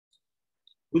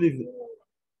Good evening.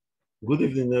 Good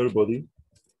evening, everybody.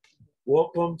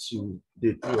 Welcome to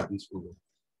day 3 of this program.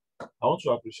 I want to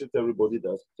appreciate everybody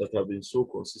that have been so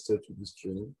consistent with this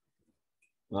training,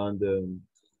 and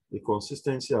the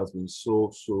consistency has been so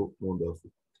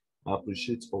wonderful. I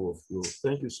appreciate all of you.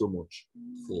 Thank you so much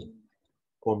for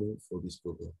coming for this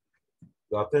program.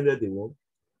 You attended day 1,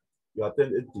 you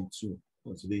attended day 2,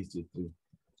 and today is day 3.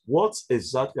 What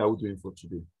exactly are we doing for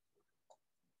today?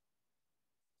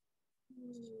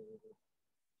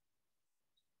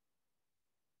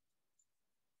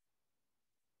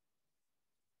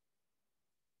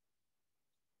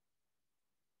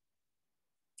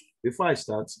 Before I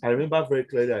start, I remember very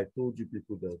clearly I told you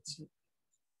people that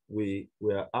we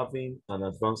are having an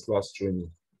advanced class training,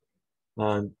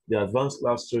 and the advanced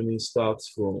class training starts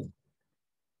from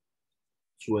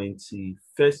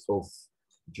 21st of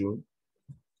June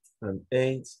and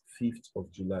ends 5th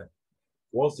of July.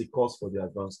 What's the cost for the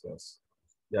advanced class?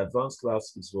 The advanced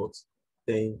class is what?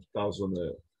 10,000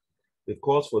 naira. The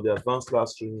cost for the advanced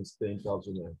class training is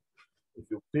 10,000 naira. If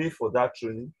you pay for that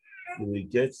training, you will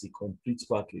get the complete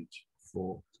package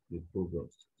for the program.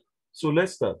 So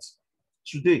let's start.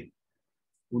 Today,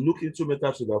 we'll look into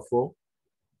MetaTrader 4.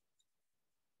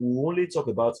 We'll only talk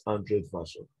about Android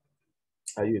version.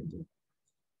 Are you with me?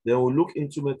 Then we'll look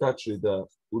into MetaTrader.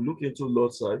 We'll look into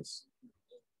lot size.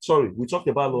 Sorry, we talked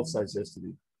about lot size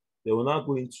yesterday. Then we'll now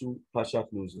go into partial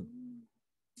closing.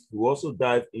 We'll also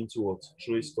dive into what?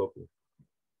 Trade stopping.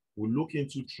 We'll look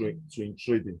into swing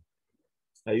trading.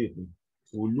 Are you with me?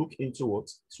 We'll look into what?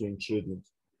 Swing trading.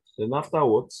 Then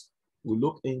afterwards, we'll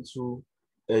look into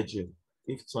edging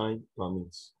if time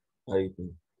permits. Are you with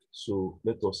me? So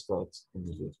let us start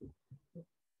immediately.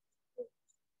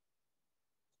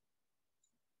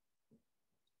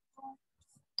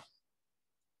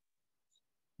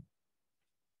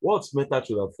 What's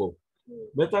MetaTrader 4?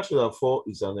 MetaTrader 4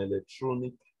 is an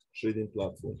electronic trading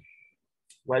platform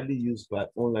widely used by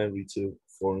online retail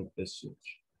foreign exchange.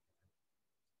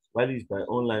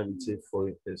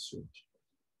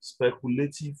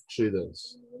 Speculative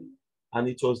traders, and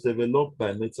it was developed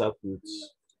by MetaTrader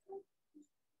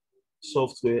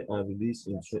software and released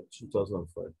in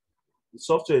 2005. The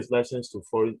software is licensed to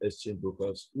foreign exchange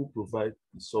brokers who provide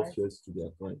the software to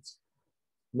their clients.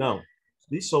 Now,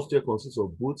 this software consists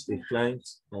of both a client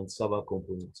and server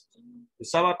component. The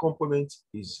server component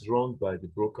is run by the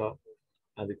broker,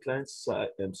 and the client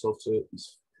software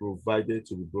is provided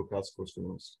to the broker's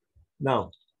customers.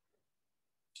 Now,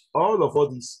 all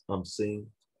this I'm saying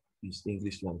is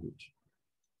English language.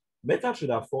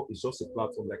 MetaTrader 4 is just a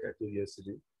platform, like I told you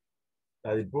yesterday,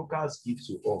 that the brokers give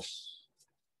to us,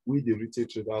 we the retail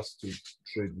traders, to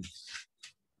trade with.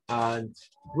 And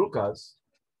brokers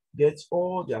get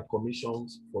all their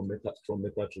commissions from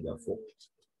MetaTrader 4.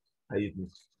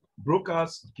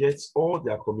 Brokers get all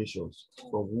their commissions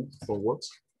from what?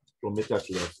 From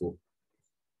MetaTrader 4.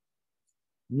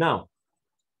 Now,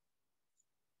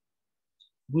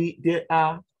 there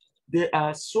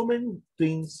are so many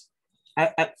things. I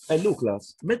look,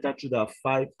 class. MetaTrader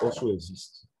 5 also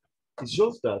exists. It's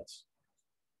just that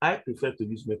I prefer to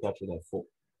use MetaTrader 4.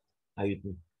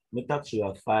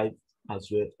 MetaTrader 5 as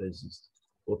well exists.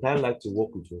 But I like to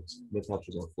work with what?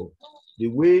 MetaTrader 4. The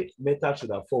way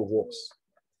MetaTrader 4 works,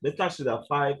 MetaTrader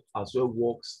 5 as well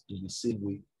works in the same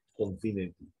way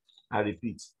conveniently. I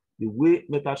repeat, the way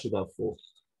MetaTrader 4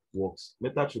 works,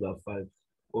 MetaTrader 5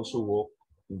 also works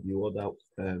in the other,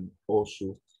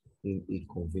 also in a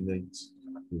convenient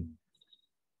way.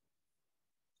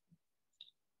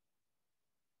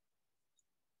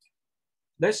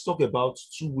 Let's talk about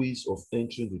 2 ways of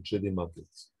entering the trading market.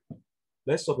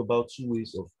 Let's talk about 2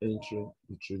 ways of entering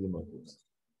the trading market.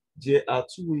 There are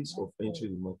 2 ways of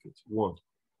entering the market. 1,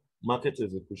 market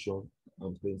execution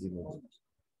and pending order.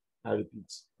 I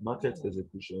repeat, market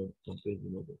execution and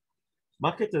pending order.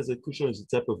 Market execution is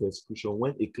the type of execution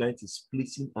when a client is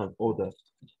placing an order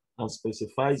and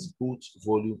specifies both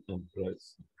volume and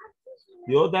price.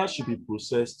 The order should be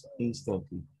processed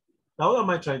instantly. Now, what am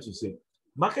I trying to say?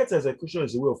 Market execution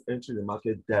is a way of entering the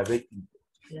market directly,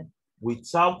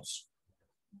 without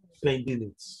pending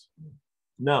it.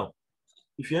 Now,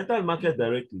 if you enter the market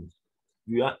directly,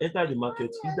 you enter the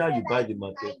market, either you buy the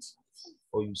market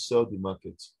or you sell the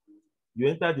market. You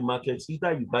enter the market,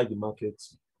 either you buy the market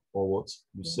or what?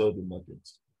 You sell the market.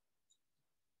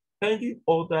 Pending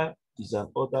order is an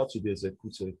order to be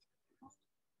executed.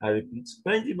 I repeat,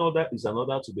 pending order is an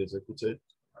order to be executed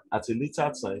at a later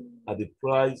time at the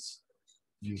price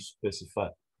you specify.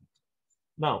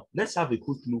 Now, let's have a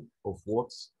quick look of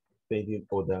what pending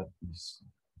order is.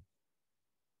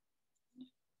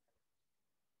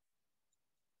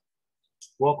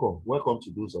 Welcome. Welcome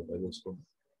to those that are just coming.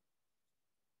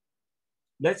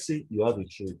 Let's say you have a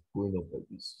trade going up like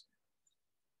this.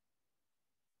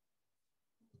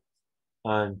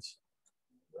 And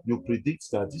you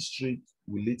predict that this trade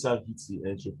will later hit the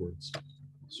entry point.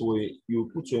 So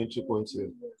you put your entry point here.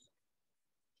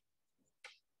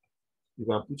 You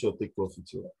can put your take profit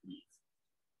here.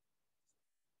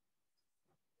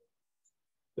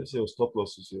 Let's say your stop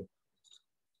loss is here.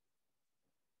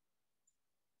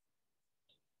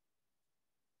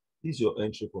 This is your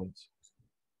entry point.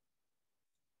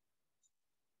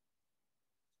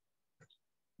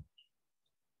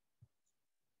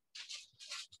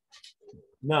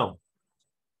 Now,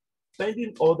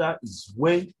 pending order is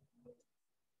when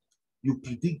you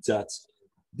predict that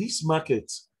this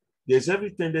market, there's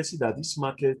every tendency that this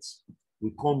market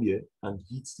will come here and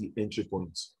hit the entry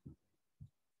point.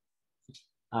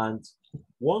 And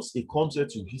once it comes here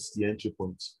to hit the entry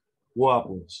point, what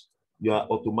happens? You are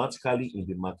automatically in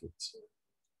the market.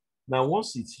 Now,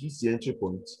 once it hits the entry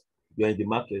point, you are in the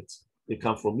market. It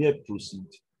can from here proceed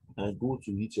and go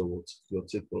to hit your what? Your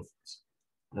take profit.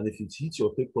 And if it hits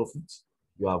your take profit,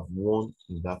 you have won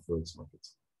in that forex market.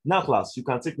 Now, class, you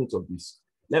can take note of this.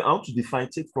 I want to define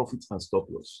take profit and stop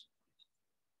loss.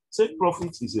 Take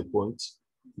profit is a point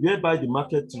whereby the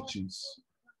market reaches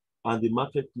and the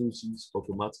market closes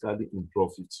automatically in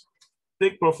profit.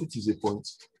 Take profit is a point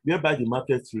whereby the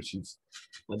market reaches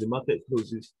and the market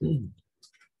closes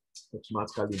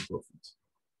automatically in profit.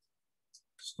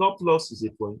 Stop loss is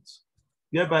a point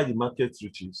whereby the market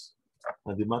reaches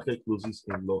and the market closes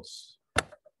in loss.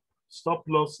 Stop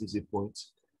loss is a point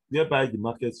whereby the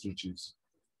market reaches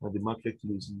and the market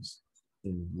closes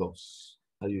in loss.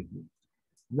 Are you agree?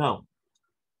 Now,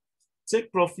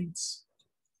 take profit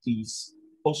is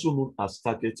also known as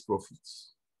target profits.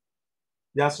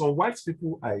 There are some white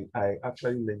people I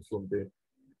actually learned from them.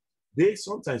 They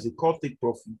sometimes call take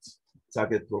profit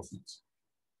target profit.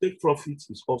 Take profit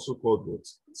is also called what?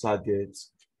 Target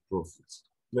profit.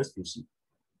 Let's proceed.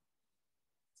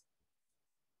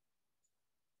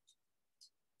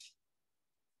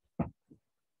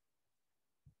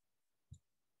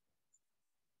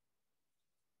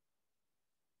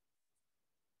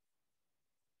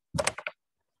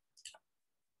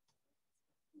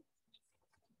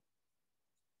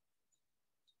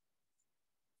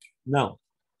 Now,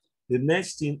 the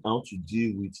next thing I want to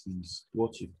deal with is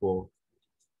what you call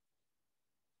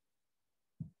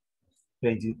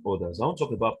pending orders. I want to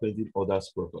talk about pending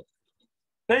orders proper.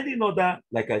 Pending order,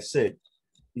 like I said,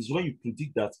 is when you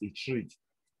predict that a trade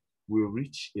will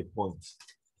reach a point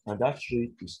and that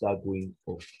trade will start going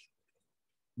up.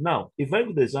 Now, a very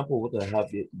good example of what I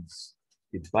have here is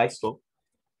a buy stop,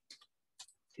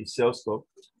 a sell stop,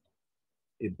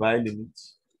 a buy limit,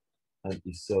 and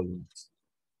a sell limit.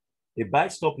 A buy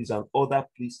stop is an order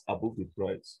placed above the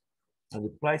price, and the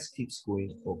price keeps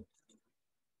going up.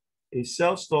 A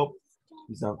sell stop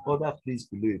is an order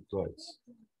placed below a price,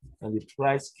 and the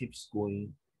price keeps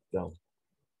going down.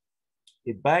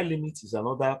 A buy limit is a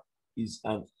buy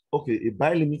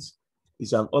limit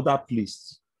is an order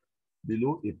placed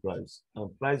below a price,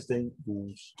 and price then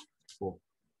goes up.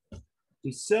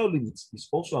 A sell limit is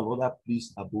also an order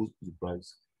placed above the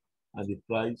price, and the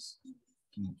price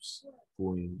keeps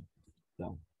going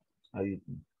down.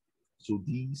 So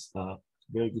these are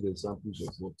very good examples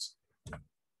of what?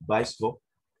 Buy stop,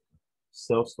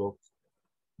 sell stop,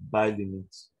 buy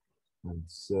limit, and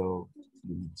sell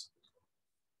limit.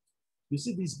 You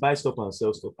see this buy stop and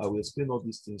sell stop, I will explain all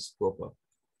these things proper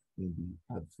in the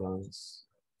advanced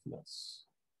class.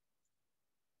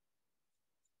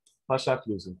 Partial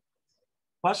closing.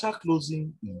 Partial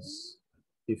closing is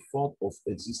a form of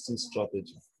existing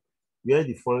strategy where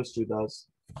the forex traders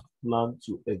plan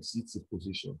to exit the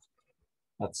position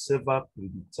at several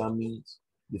predetermined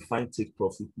defined take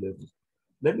profit level.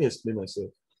 Let me explain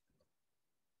myself.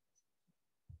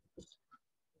 If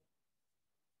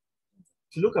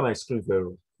you look at my screen very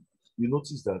well, you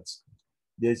notice that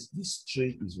there's this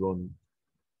trade is running,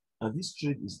 and this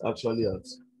trade is actually at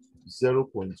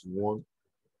 0.10.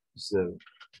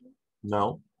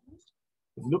 Now,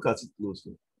 if you look at it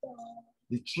closely,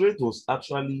 the trade was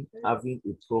actually having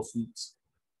a profit.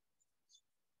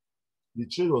 The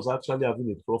trade was actually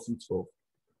having a profit of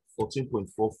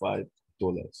 $14.45.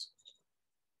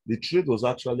 The trade was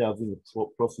actually having a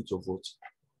profit of what?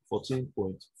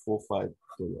 $14.45.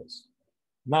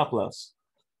 Now, class,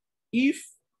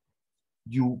 if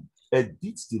you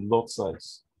edit the lot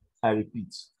size, I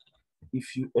repeat,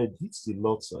 if you edit the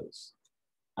lot size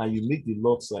and you make the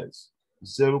lot size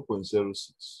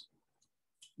 0.06,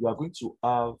 you are going to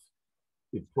have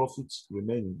a profit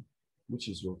remaining, which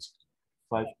is what?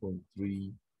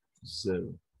 5.30.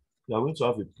 You are going to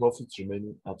have a profit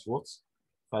remaining at what?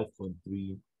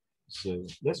 5.30.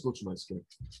 Let's go to my screen.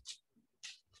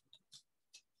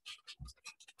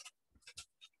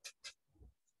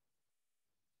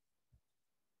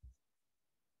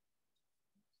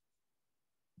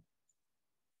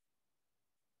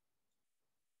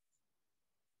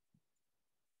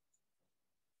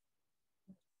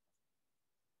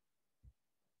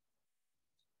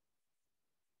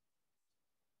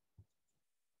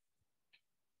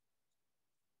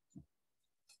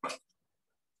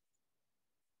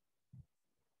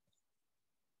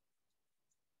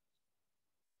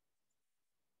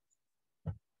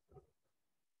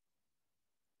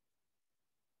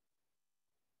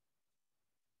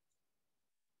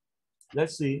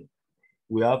 Let's say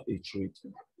we have a trade,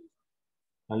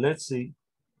 and let's say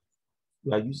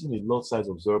we are using a lot size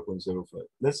of 0.05.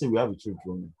 Let's say we have a trade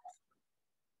running.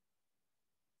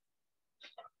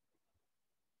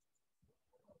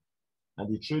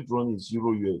 And the trade run is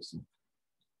Euro USD.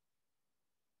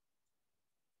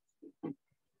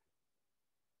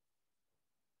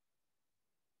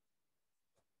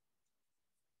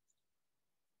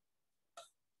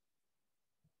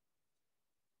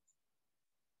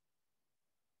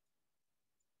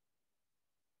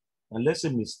 And let's say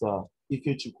Mr.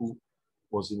 Ikechukwu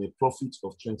was in a profit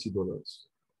of $20.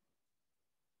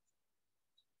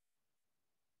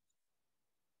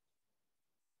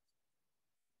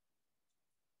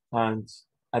 And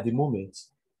at the moment,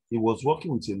 he was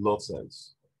working with a lot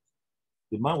size.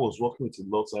 The man was working with a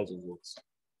lot size of what?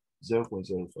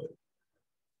 0.05.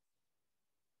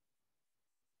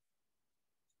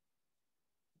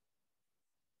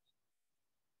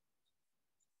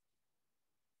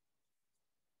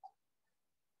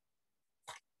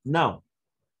 Now,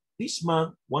 this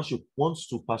man wants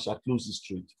to partial close this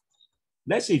trade.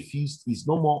 Let's say if he's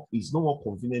no more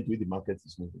convenient with the market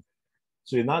is moving.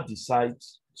 So he now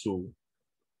decides to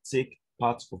take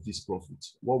part of this profit.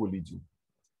 What will he do?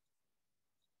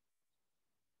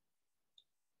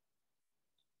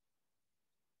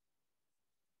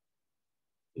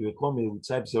 He will come in with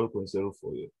type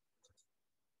 0.04 here.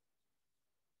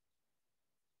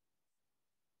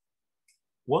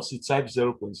 Once he types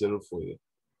 0.04 here,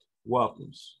 what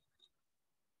happens?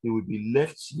 He will be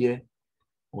left here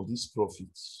on this profit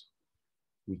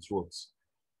with what?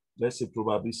 Let's say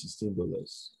probably $16.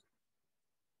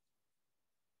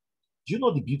 Do you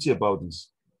know the beauty about this?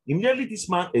 Immediately this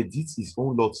man edits his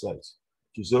own lot size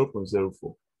to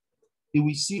 0.04. He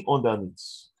will see underneath,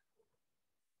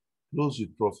 close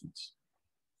with profit.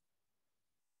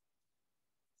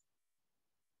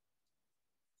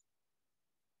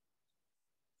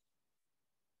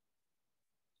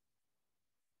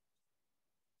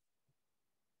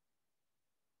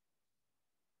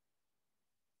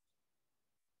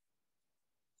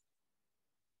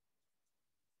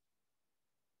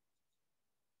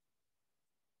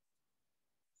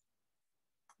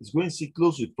 It's going to see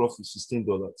close with profit,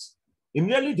 $16.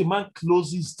 Immediately the man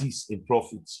closes this in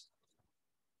profit.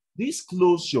 This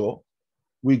closure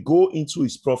will go into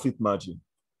his profit margin.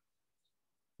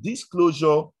 This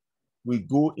closure will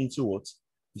go into what?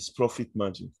 His profit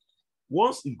margin.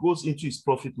 Once it goes into his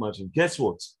profit margin, guess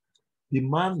what? The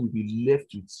man will be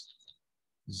left with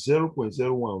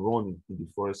 0.01 running in the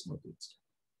forex market.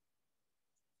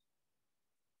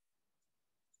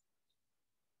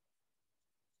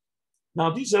 Now,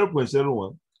 this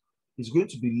 0.01 is going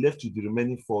to be left with the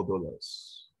remaining $4.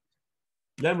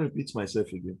 Let me repeat myself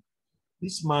again.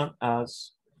 This man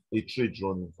has a trade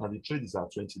running, and the trade is at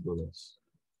 $20.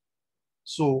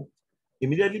 So,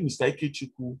 immediately Mr.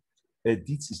 Ikechukwu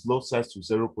edits his lot size to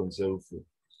 0.04.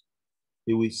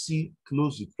 He will see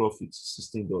close with profit,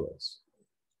 $16.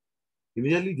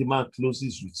 Immediately the man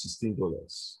closes with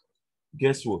 $16.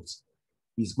 Guess what?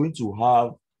 He's going to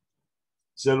have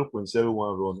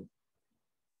 0.01 running.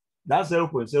 That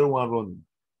 0.01 running,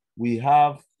 we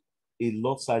have a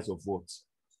lot size of what?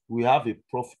 We have a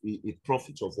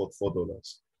profit of what?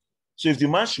 $4. So if the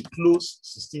man should close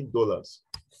 $16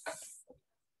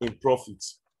 in profit,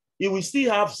 he will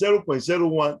still have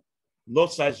 0.01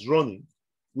 lot size running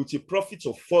with a profit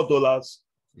of $4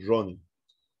 running.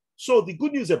 So the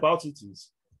good news about it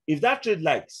is, if that trade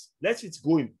likes, let it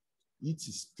go in,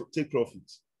 take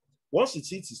profit. Once it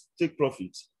hits its take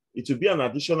profit, it will be an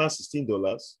additional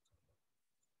 $16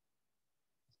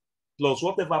 plus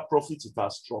whatever profit it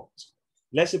has struck.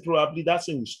 Let's say probably that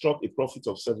thing will struck a profit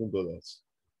of $7.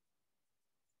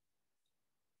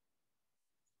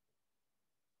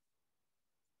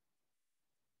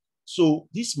 So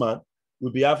this man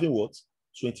will be having what?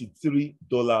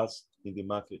 $23 in the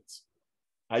market.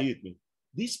 Are you with me?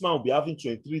 this man will be having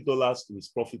 $23 in his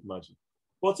profit margin.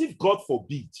 But if God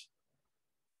forbid,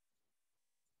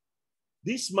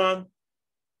 this man,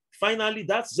 finally,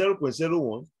 that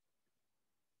 0.01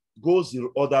 goes the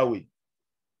other way.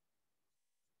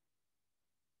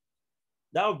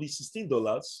 That would be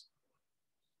 $16,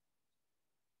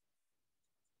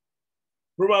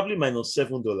 probably minus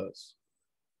 $7.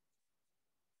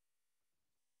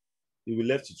 He will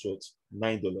left it what?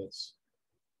 $9.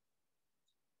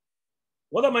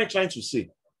 What am I trying to say?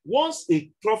 Once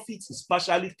a profit is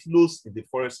partially closed in the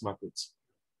forex market,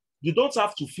 you don't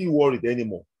have to feel worried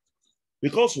anymore.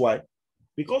 Because why?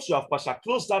 Because you have partially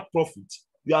closed that profit,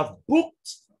 you have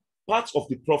booked part of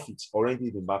the profit already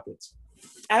in the market.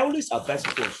 I always advise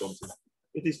people on something.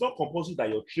 It is not compulsory that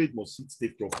your trade must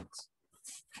take profit.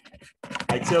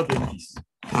 I tell them this.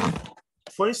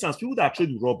 For instance, people that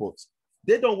trade with robots,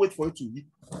 they don't wait for you to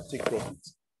take profit.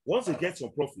 Once they get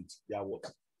some profit, they are what?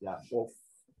 They are off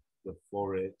the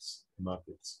forex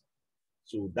market.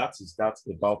 So that is that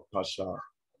about partial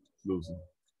closing.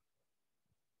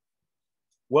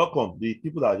 Welcome, the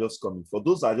people that are just coming. For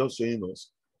those that are just joining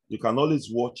us, you can always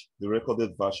watch the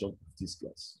recorded version of this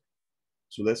class.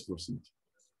 So let's proceed.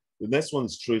 The next one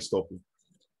is trade stopping.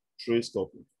 Trade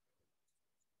stopping.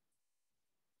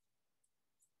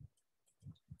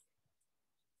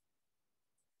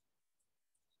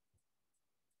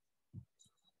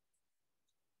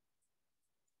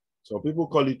 Some people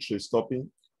call it trade stopping,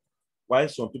 while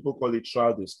some people call it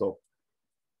trial they stop.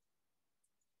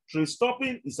 Trade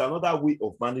stopping is another way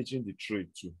of managing the trade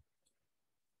too.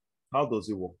 How does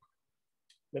it work?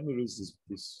 Let me raise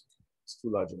this. It's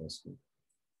too large on my screen.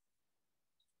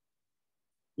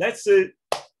 Let's say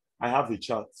I have a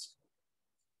chart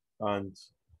and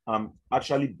I'm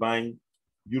actually buying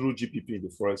Euro GPP in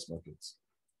the forex market.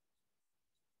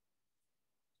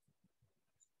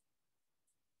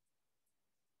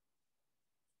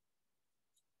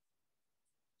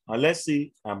 And let's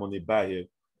say I'm on a buy here.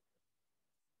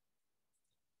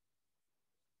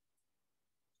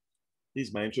 This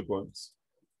is my entry point.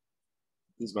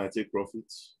 This is my take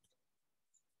profit.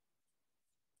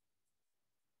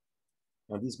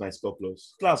 And this is my stop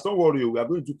loss. Class, don't worry. We are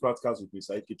going to do practicals with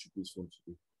Mr. Ike Chukwu's phone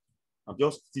today. I'm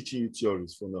just teaching you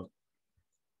theories for now.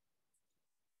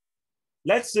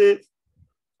 Let's say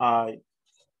I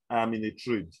am in a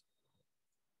trade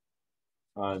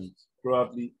and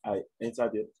probably I enter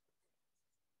there.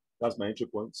 That's my entry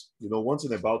point. You know, one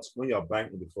thing about when you are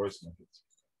buying in the forex market,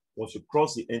 once you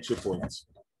cross the entry point,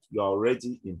 you are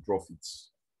already in profit.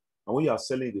 And when you are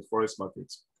selling in the forex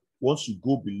market, once you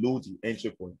go below the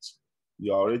entry point,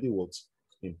 you are already what?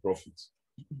 In profit.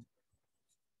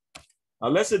 Now,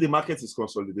 let's say the market is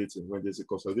consolidating. When there's a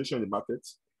consolidation in the market,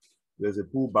 there's a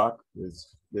pullback,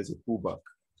 there's a pullback.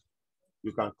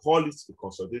 You can call it a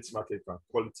consolidating market, you can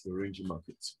call it a ranging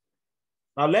market.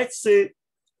 Now, let's say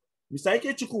Mr.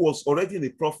 Ike Chukwu was already in a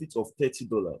profit of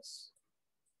 $30.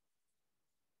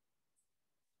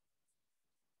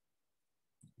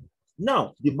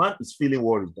 Now, the man is feeling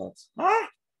worried that,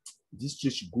 this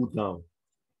trade should go down.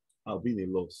 I'll be in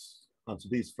a loss. And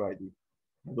today is Friday.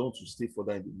 I don't want to stay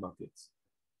further in the market.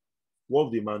 What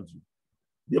will the man do?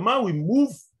 The man will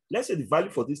move. Let's say the value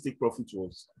for this take profit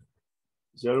was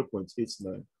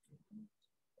 0.89.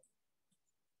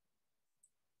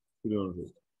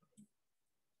 300.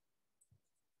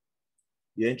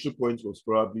 The entry point was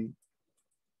probably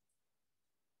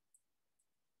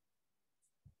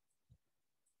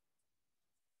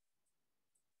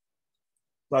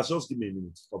just give me a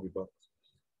minute. I'll be back.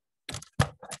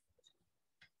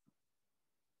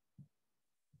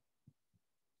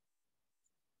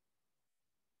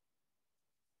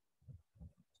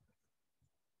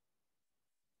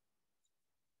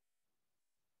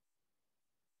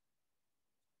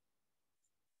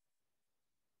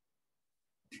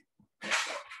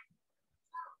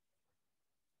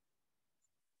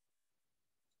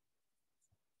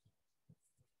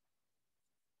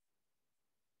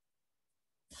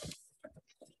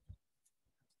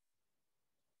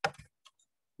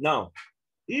 Now,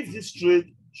 if this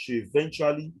trade should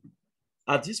eventually,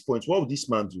 at this point, what will this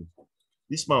man do?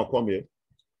 This man will come here.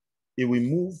 He will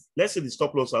move. Let's say the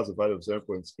stop loss has a value of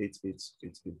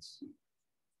 0.8888.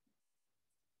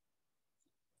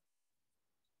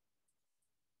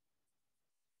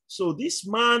 So this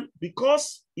man,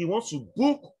 because he wants to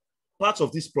book part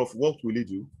of this profit, what will he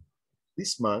do?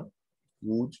 This man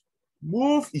would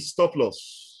move his stop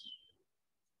loss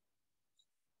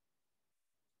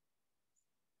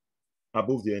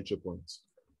above the entry point.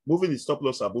 Moving the stop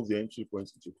loss above the entry point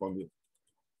to come here.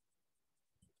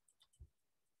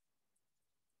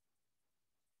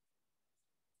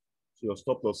 So your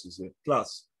stop loss is here.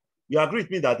 Class, you agree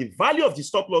with me that the value of the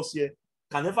stop loss here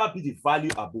can never be the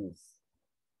value above.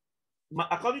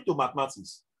 According to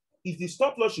mathematics, if the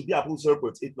stop loss should be above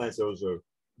 0.8900,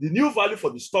 the new value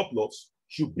for the stop loss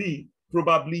should be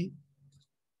probably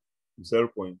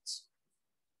 0.89200.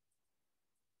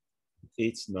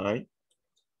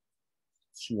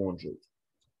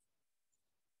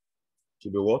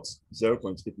 Should be what?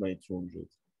 0.89200.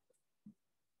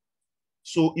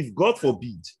 So if God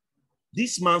forbid,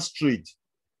 this man's trade,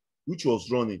 which was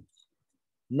running,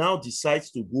 now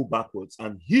decides to go backwards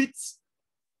and hit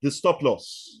the stop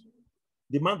loss,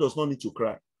 the man does not need to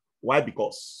cry. Why?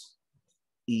 Because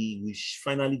he will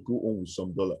finally go on with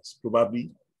some dollars.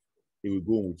 Probably he will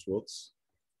go on with what?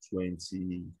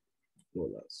 $20.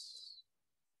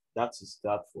 That is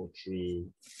that for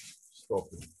trade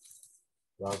stopping.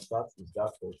 That is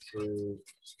that for trade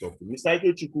stopping. Mr.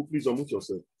 Ikechukwu, please unmute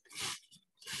yourself.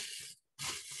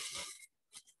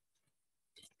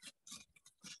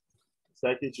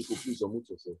 Mr. Ikechukwu, please unmute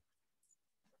yourself.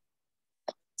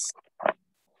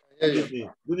 Good evening.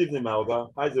 Good evening, my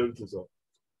Oga. How's everything, sir?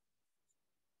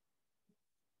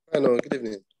 Hello, good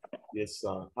evening. Yes,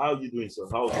 sir. How are you doing, sir?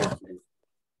 How are you doing today?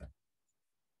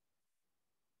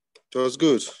 It was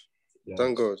good. Yeah.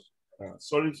 Thank God.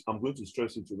 Sorry, I'm going to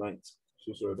stress you tonight.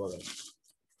 So sorry about that.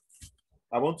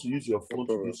 I want to use your phone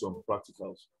to do some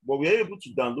practicals. But we are able to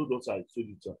download what I told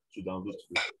you to download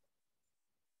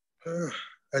today.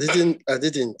 I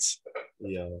didn't.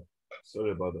 Yeah,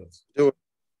 sorry about that.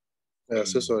 Yeah,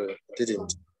 so sorry. I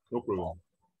didn't. No problem.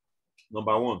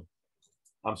 Number one,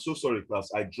 I'm so sorry,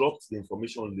 class. I dropped the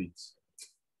information late.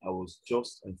 I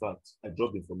dropped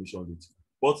the information late.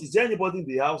 But is there anybody in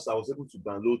the house that was able to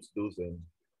download those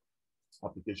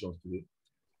applications today?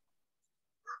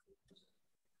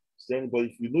 Is there anybody,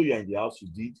 if you know you're in the house, you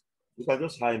did, you can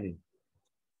just hire me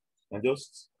and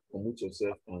just unmute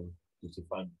yourself and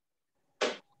notify me.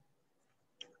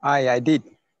 I did.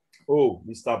 Oh,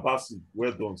 Mr. Bassi,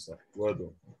 well done, sir. Well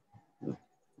done.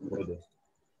 Well done.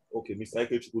 Okay, Mr.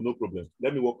 Ikechukwu, no problem.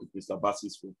 Let me work with Mr.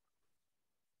 Bassi's phone.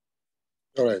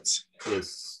 All right.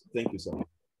 Yes, thank you, sir.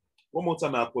 One more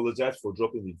time, I apologize for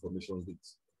dropping the information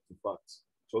late. In fact,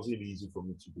 it wasn't really easy for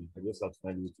me to do. I just had to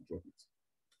find a way to drop it.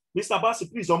 Mr. Bassi,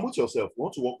 please unmute yourself. We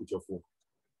want to work with your phone.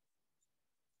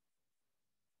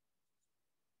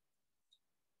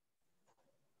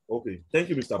 Okay, thank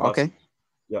you, Mr. Bassi. Okay.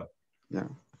 Yeah. Yeah.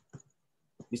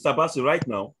 Mr. Bassi, right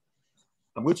now,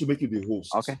 I'm going to make you the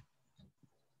host. Okay.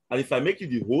 And if I make you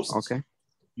the host, okay,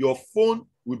 your phone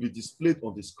will be displayed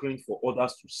on the screen for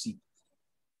others to see.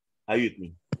 Are you with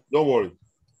me? Don't worry.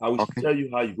 I will tell you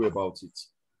how you go about it.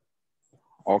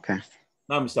 Okay.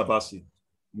 Now, Mr. Bassi,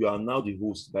 you are now the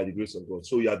host by the grace of God.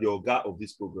 So you are the Oga of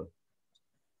this program.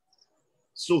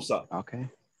 So, sir, okay,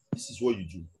 this is what you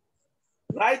do.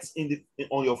 Right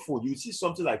on your phone, you see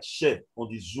something like share on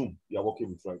the Zoom you are working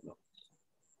with right now.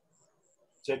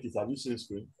 Check it. Have you seen the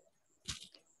screen?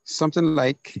 Something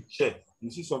like share.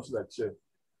 You see something like share.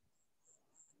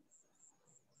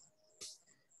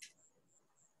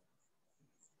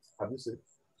 Have you seen it?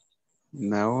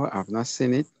 No, I've not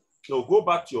seen it. So go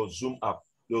back to your Zoom app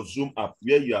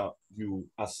where you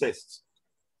accessed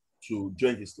to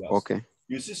join this class. Okay.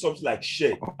 You see something like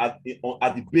share at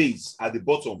the base, at the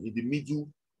bottom, in the middle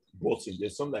button.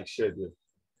 There's something like share there.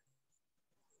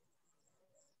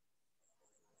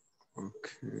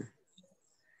 Okay.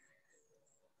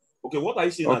 Okay, what are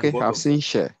you seeing at Okay, the bottom? I've seen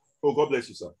share. Oh, God bless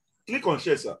you, sir. Click on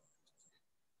share, sir.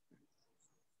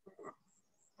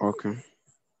 Okay.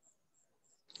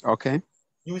 Okay.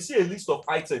 You will see a list of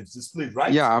items displayed,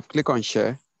 right? Yeah, I've clicked on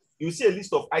share. You will see a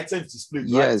list of items displayed,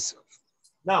 right? Yes.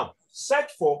 Now,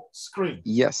 search for screen.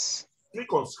 Yes.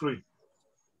 Click on screen.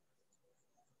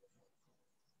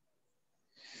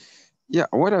 Yeah,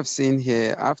 what I've seen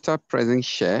here, after pressing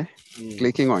share,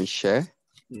 clicking on share,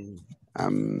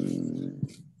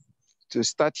 to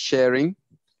start sharing.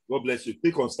 God bless you.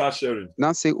 Click on start sharing.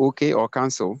 Now say okay or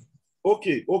cancel.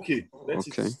 Okay.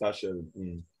 Let's start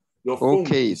sharing. Your phone will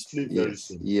display very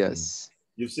soon. Yes.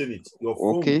 You've seen it. Your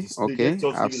phone will display. Okay.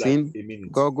 I've seen like a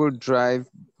minute. Google Drive.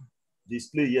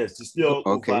 Display, yes. Display all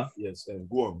over. Yes. And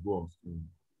go on.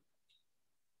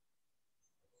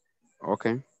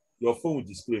 Okay. Your phone will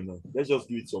display now. Let's just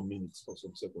give it some minutes or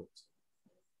some seconds.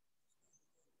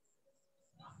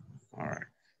 All right.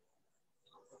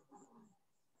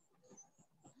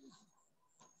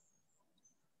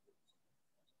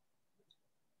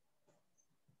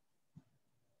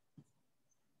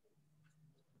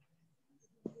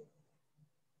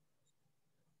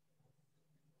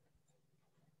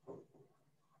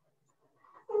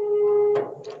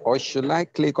 Or should I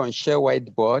click on share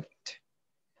whiteboard?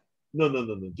 No, no,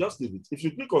 no, no. Just leave it. If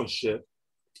you click on share,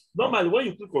 normally when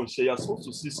you click on share, you're supposed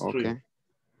to see screen. Okay.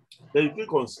 Then you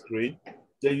click on screen.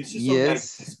 Then you see something like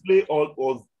Yes. display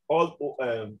all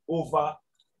over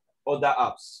other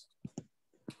apps.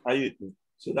 Are you with me?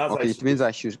 So that's Okay. It means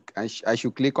I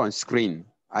should click on screen.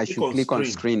 I should click on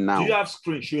screen now. Do you have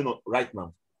screen showing up right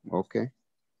now? Okay.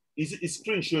 Is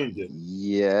screen showing there?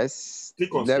 Yes.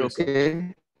 Click on Is that screen. okay?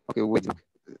 Sir. Okay, wait.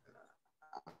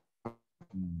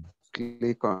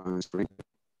 Click on screen.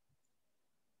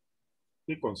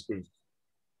 Click on screen.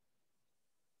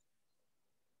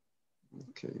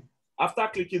 Okay. After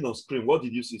clicking on screen, what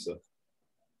did you see, sir?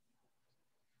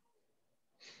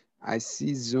 I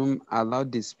see Zoom allow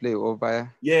display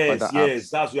over. Yes, other yes, apps.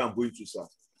 That's where I'm going to, sir.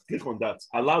 Click on that.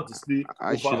 Allow display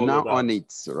I over should all now of that. on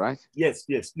it, right? Yes,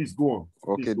 yes. Please go on.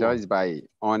 Okay, that is by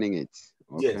owning it.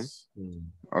 Okay. Yes.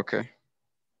 Okay.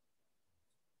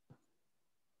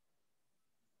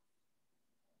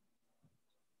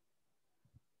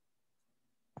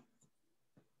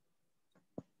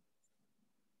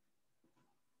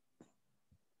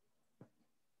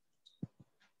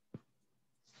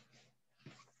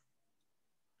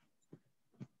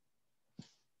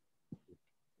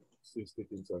 Still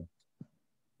taking time.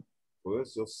 Well,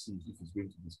 let's just see if it's going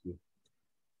to display.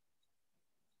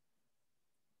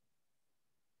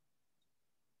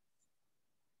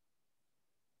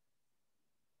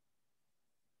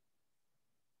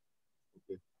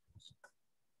 Okay.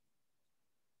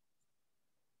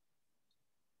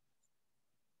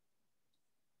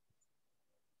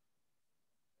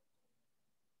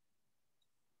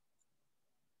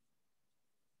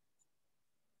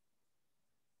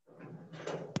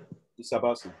 Mr.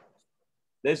 Bassi,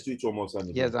 let's do it one more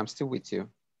time. Yes, I'm still with you.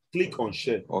 Click on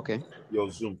share. Okay. Your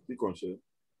Zoom. Click on share.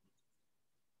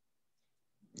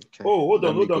 Okay. Oh, hold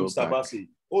on, back. Mr. Bassi.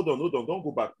 Hold on. Don't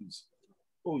go back, please.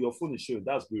 Oh, your phone is showing.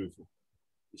 That's beautiful.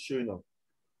 It's showing up.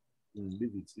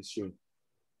 Leave it. It's showing.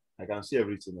 I can see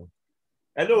everything now.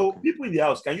 Hello, Okay. people in the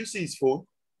house. Can you see his phone?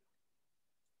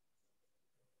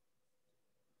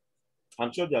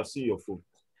 I'm sure they have seen your phone.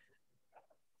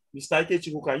 Mr.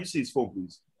 Ikechiku, can you see his phone,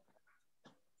 please?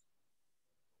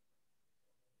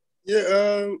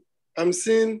 Yeah, I'm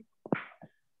seeing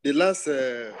the last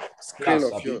screen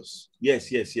of yours.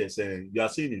 Yes. You are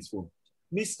seeing his phone.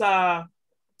 Mr.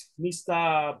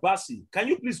 Bassi, can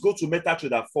you please go to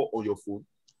MetaTrader 4 on your phone?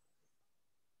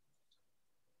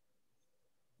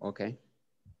 Okay.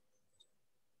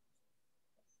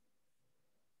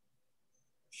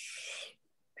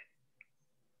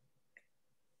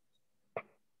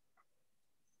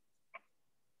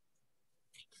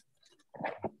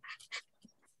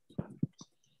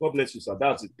 God bless you, sir.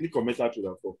 That's it. Click on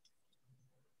MetaTrader 4.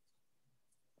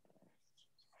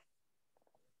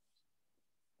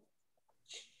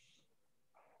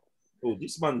 Oh,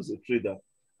 this man is a trader.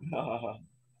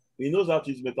 He knows how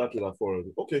to use MetaTrader 4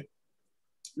 already. Okay.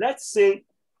 Let's say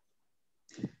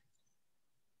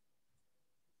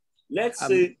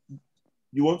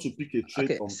you want to pick a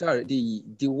trade. Okay, sorry.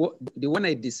 The one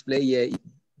I display here,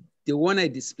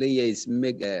 is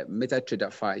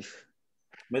MetaTrader 5.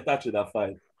 MetaTrader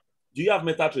 5. Do you have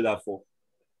MetaTrader 4?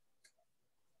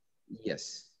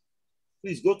 Yes.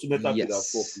 Please go to MetaTrader 4,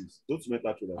 Yes. please. Go to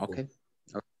MetaTrader 4. Okay.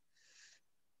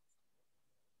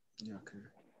 Okay.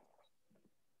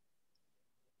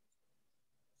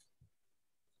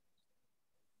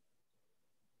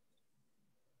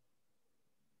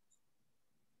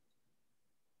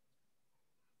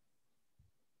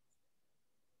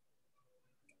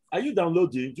 Are you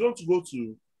downloading? Do you want to go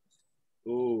to?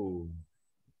 Oh.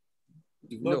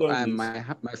 No,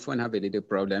 my phone have a little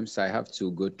problem, so I have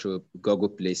to go to Google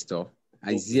Play Store.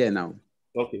 It's here now.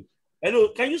 Okay. Hello,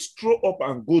 can you scroll up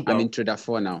and go down? I'm in Trader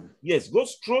 4 now. Yes, go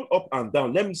scroll up and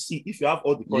down. Let me see if you have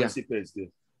all the currency pairs there.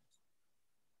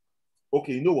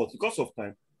 Okay, you know what? Because of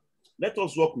time, let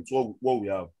us work with what we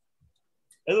have.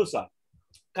 Hello, sir.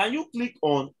 Can you click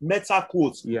on meta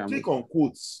quotes? Yeah. Click on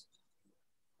quotes.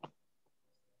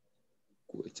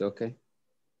 It's okay.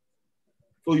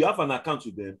 So you have an account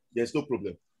with them. There's no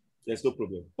problem. There's no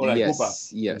problem. All right, yes, go back.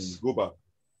 Yes. Go back.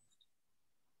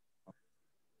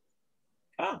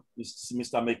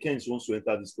 Mr. McKenzie wants to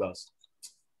enter this class.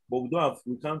 But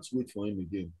we can't wait for him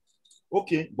again.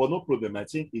 Okay, but no problem. I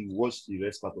think he watched the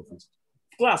rest part of it.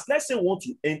 Class, let's say we want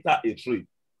to enter a trade.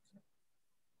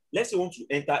 Let's say we want to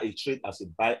enter a trade as a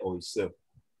buy or a sell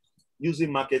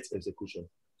using market execution.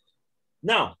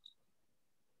 Now,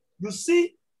 you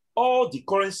see all the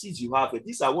currencies you have.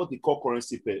 These are what they call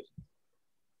currency pairs.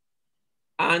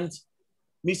 And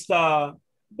Mr.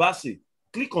 Bassi,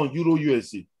 click on Euro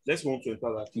USD. Let's want to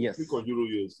enter that. Yes. Click on Euro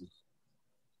USD.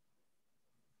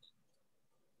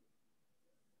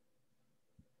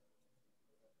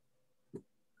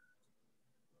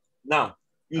 Now,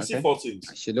 you see 4 things.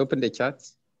 I should open the chat.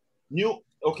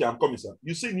 Okay, I'm coming, sir.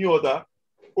 You see new order,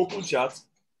 open chat,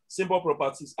 simple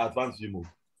properties, advanced view mode.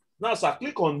 Now, sir,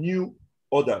 click on new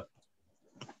order.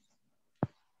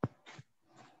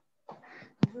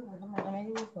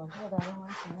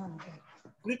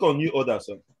 Click on new order,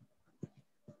 sir.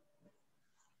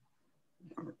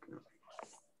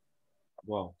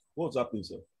 Wow, what's happening,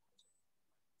 sir?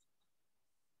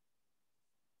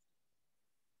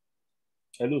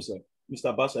 Hello, sir.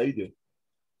 Mr. Bass, are you there?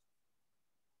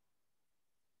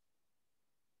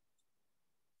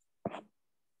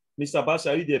 Mr. Bass,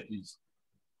 are you there, please?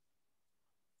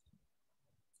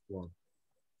 Wow.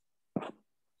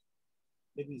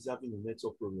 Maybe he's having a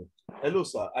network problem. Hello,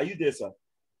 sir. Are you there, sir?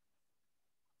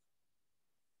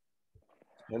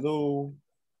 Hello.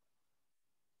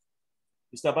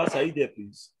 Mr. Bass, are you there,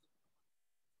 please?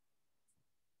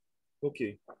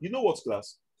 Okay. You know what,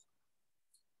 class?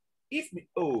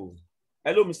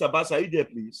 Hello, Mr. Bass, are you there,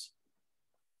 please?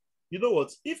 You know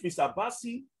what? If Mr.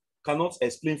 Bassi cannot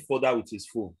explain further with his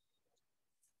phone,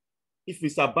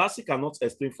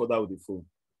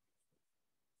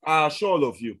 I assure all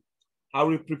of you, I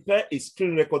will prepare a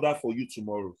screen recorder for you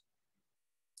tomorrow.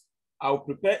 I'll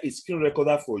prepare a screen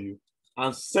recorder for you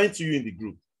and send to you in the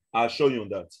group. I'll show you on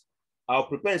that. I'll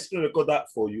prepare a screen recorder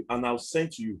for you and I'll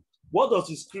send to you. What does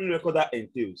the screen recorder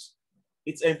entails?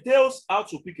 It entails how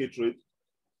to pick a trade,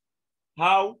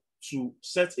 how to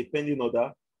set a pending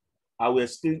order. I will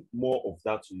explain more of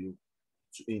that to you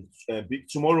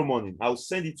tomorrow morning. I'll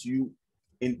send it to you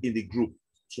in the group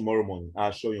tomorrow morning.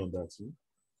 I'll show you on that.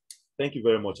 Thank you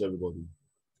very much, everybody.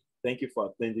 Thank you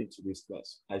for attending today's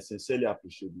class. I sincerely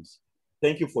appreciate this.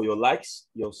 Thank you for your likes,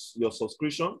 your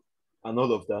subscription, and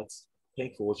all of that.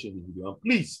 Thank you for watching the video. And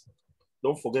please,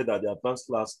 don't forget that the advanced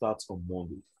class starts on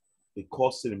Monday. The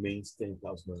cost remains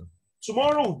 10,000.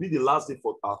 Tomorrow will be the last day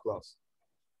for our class.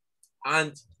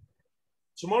 And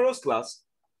tomorrow's class,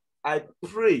 I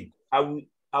pray I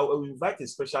will invite a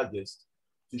special guest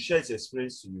to share his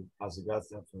experience to you as regards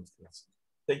the advanced class.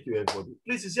 Thank you, everybody.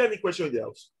 Please, is there any question in the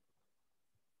house?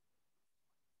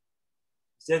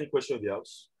 Is there any question in the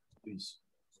house? Please,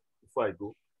 before I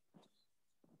go.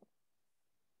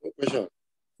 No question.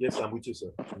 Yes, I'm with you,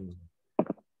 sir.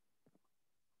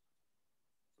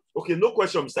 Okay, no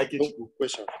question, Mr. Ikechukwu. No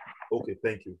question. Okay,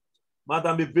 thank you.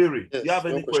 Madam Ebere, Yes, do you have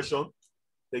any no question?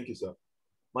 Thank you, sir.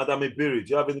 Madam Ebere, do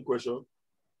you have any question?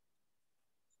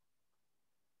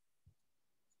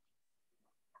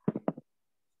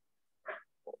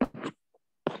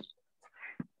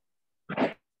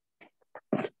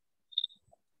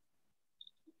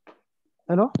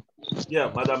 Hello?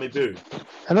 Yeah, Madam Ebere.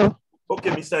 Hello?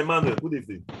 Okay, Mr. Emmanuel, good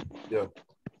evening. Yeah.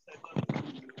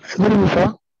 Good evening,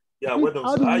 sir. Yeah, Please, well done,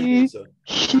 how sir. do How you we doing, sir?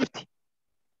 shift?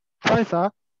 Fine,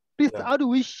 sir. Please, Yeah. how do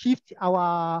we shift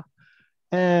our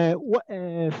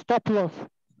stop loss?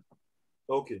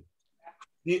 Okay.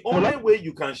 The only way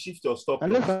you can shift your stop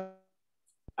Hello, loss, sir.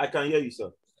 I can hear you,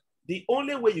 sir. The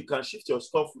only way you can shift your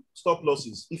stop loss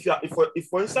is if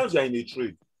for instance you are in a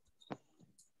trade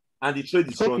and the trade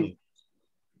is running,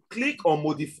 click on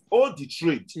hold the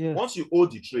trade. Yes. Once you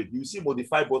hold the trade, you see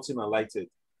modify button highlighted.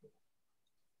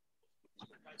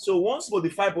 So once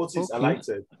modify button is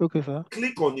highlighted, sir.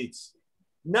 click on it.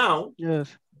 Now,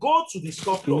 Yes. go to the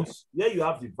stop loss where you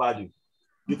have the value.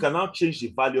 You can now change the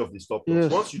value of the stop loss.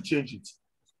 Yes. Once you change it,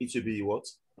 it will be what?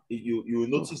 You will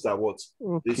notice that what?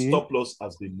 The Okay. stop loss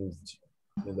has been moved.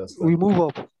 You understand? We move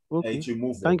up. Okay. It will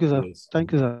move Thank up. you, sir. Yes.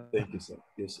 Thank you, sir. Thank you, sir.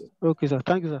 Yes, sir. Okay, sir.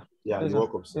 Thank you, sir. Yeah, Yes, you're sir.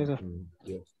 welcome, sir. Yes, sir.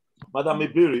 Yeah. Madam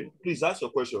Ebere, please ask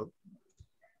your question.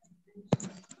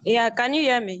 Yeah, can you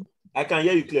hear me? I can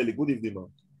hear you clearly. Good evening, ma'am.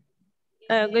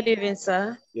 Good evening,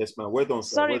 sir. Yes, ma'am. Well done,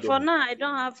 sir. Sorry, Well for done. now, I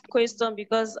don't have question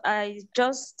because I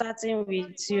just starting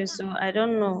with you, so I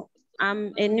don't know.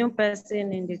 I'm a new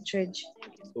person in the trade.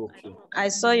 Okay. I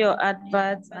saw your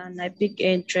advert and I pick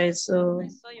interest, so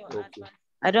Okay.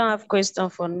 I don't have question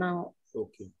for now.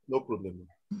 Okay, no problem.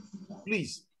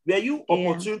 Please, were you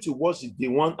opportune to watch the day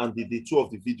 1 and the day 2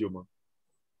 of the video, ma'am?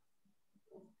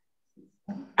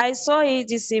 I saw it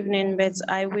this evening, but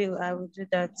I will do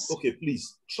that. Okay,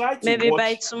 please try to maybe watch.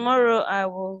 by tomorrow I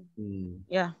will.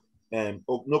 Yeah.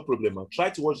 No problem, ma'am.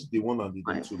 Try to watch the day 1 and the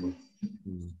day 2, ma'am.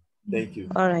 Thank you.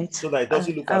 All right. So that it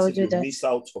doesn't look as if you miss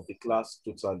out of the class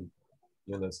totally.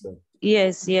 You understand?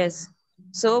 Yes, yes.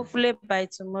 So hopefully by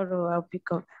tomorrow I'll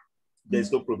pick up.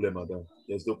 There's no problem, madam.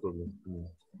 There's no problem.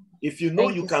 If you know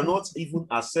you cannot even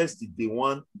access the day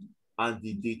 1 and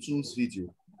the day 2's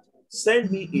video,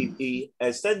 send me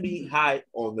send me hi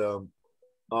on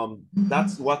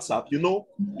that's WhatsApp. You know,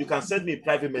 you can send me a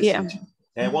private message.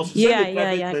 And once you send a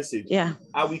private message,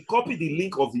 I will copy the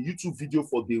link of the YouTube video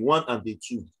for day 1 and day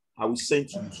 2. I will send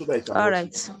to you so that you can watch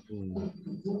it.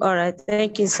 All right.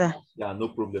 Thank you, sir. Yeah, no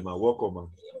problem. Welcome, man.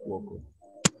 Welcome.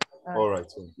 All right.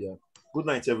 So, yeah. Good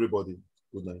night, everybody.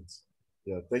 Good night.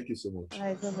 Yeah, thank you so much. All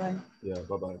right, bye-bye. Yeah,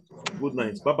 bye-bye. Good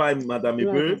night. Bye-bye, Madam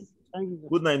Iber.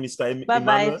 Good night, Mr.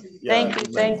 Bye-bye. Emmanuel. Yeah,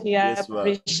 Thank you. I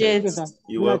appreciate it.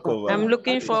 You're welcome. I'm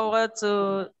looking forward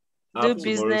to do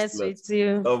business with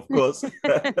you. Of course.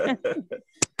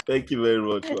 Thank you very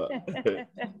much.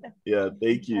 Yeah,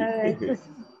 thank you. All right.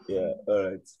 Yeah, all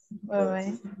right.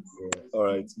 Bye-bye. Yeah, all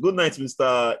right. Good night,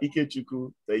 Mr.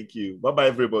 Ikechukwu. Thank you. Bye-bye,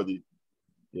 everybody.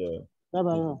 Yeah.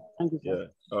 Bye-bye. Thank you, sir.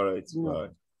 Yeah. All right. Bye.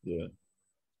 Yeah.